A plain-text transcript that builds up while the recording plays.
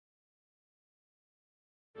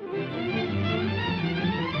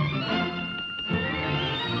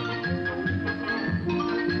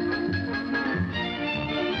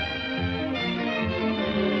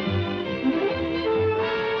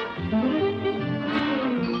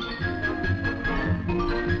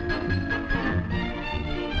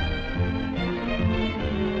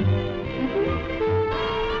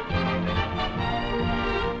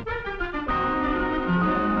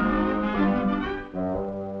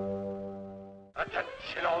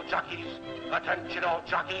Attention all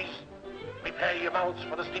jockeys. Prepare your mounts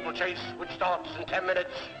for the steeplechase, which starts in 10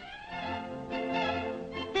 minutes.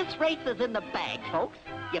 This race is in the bag, folks.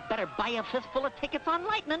 You better buy a fistful of tickets on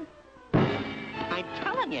Lightning. I'm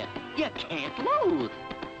telling you, you can't lose.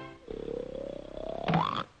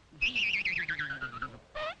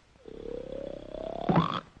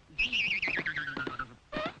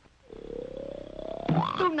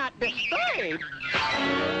 Do not disturb.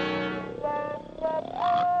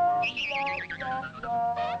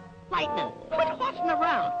 Lightning, quit horsing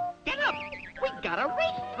around. Get up. We got a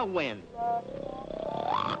race to win.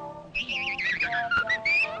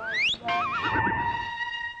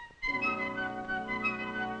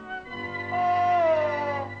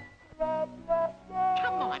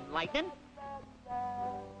 Come on, Lightning.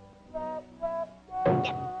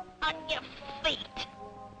 Get on your feet.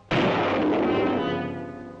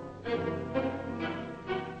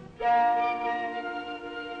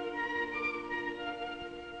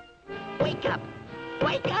 Wake up!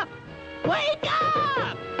 Wake up! Wake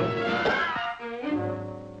up!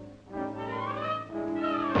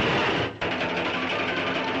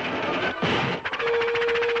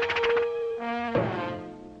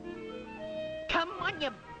 Come on, you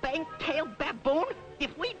bank-tailed baboon!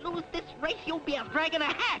 If we lose this race, you'll be a drag and a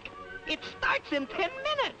hack! It starts in 10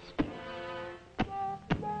 minutes!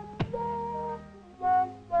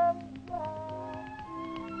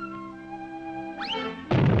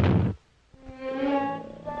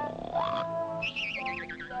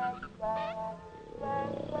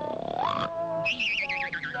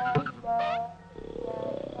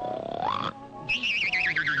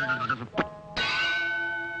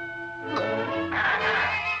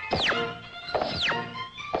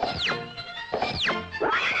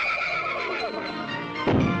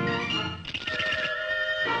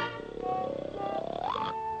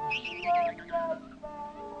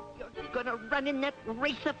 Gonna run in that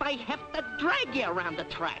race if I have to drag you around the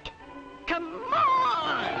track. Come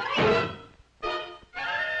on!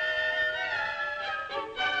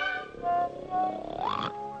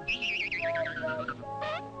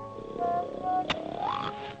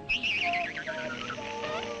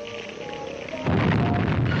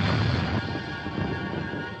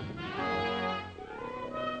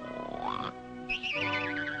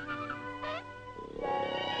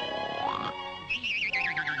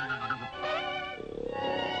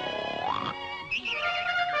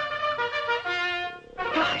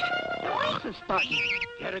 Starting.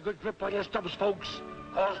 Get a good grip on your stubs, folks,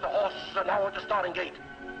 cause the horses are now at the starting gate.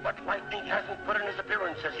 But Lightning hasn't put in his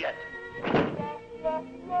appearance as yet.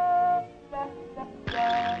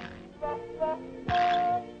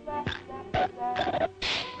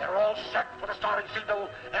 They're all set for the starting signal,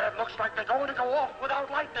 and it looks like they're going to go off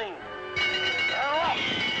without Lightning. They're off!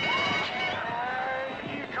 And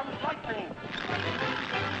here comes Lightning.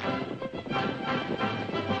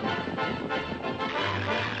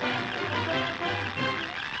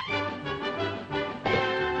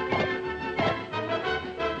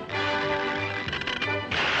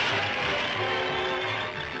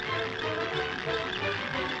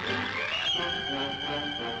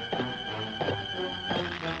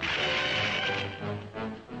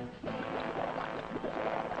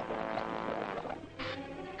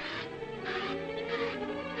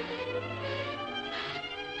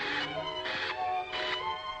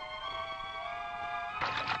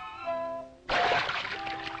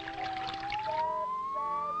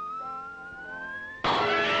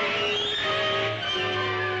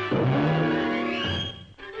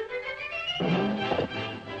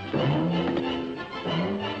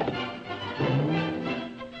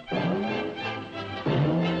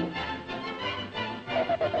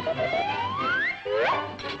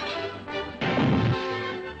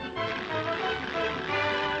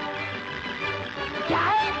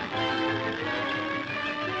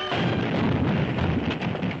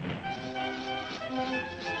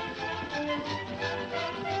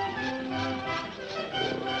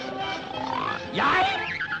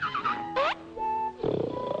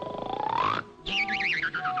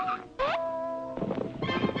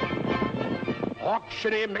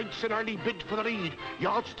 Chenet makes an early bid for the lead.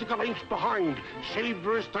 Yardstick a length behind.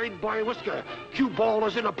 Sabre is tied by Whisker. Cue ball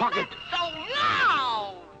is in a pocket. So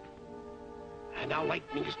loud! And now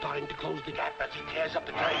Lightning is starting to close the gap as he tears up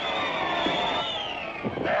the train.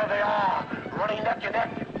 There they are, running neck to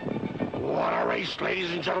neck. What a race, ladies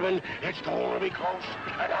and gentlemen. It's going to be close.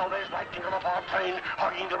 And now there's Lightning on the far train,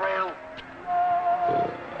 hugging the rail.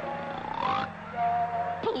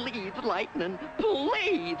 Please, Lightning,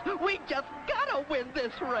 please. We just gotta win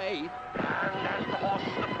this race. And as the horses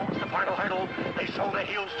approach the final hurdle, they show their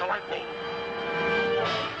heels to Lightning.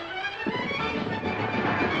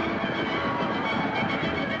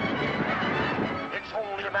 It's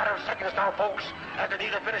only a matter of seconds now, folks, at the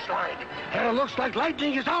near finish line. And it looks like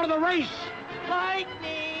Lightning is out of the race.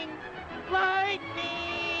 Lightning! Lightning!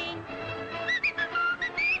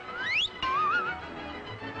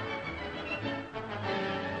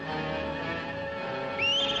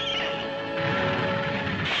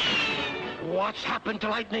 What's happened to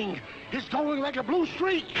Lightning? It's going like a blue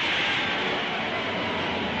streak.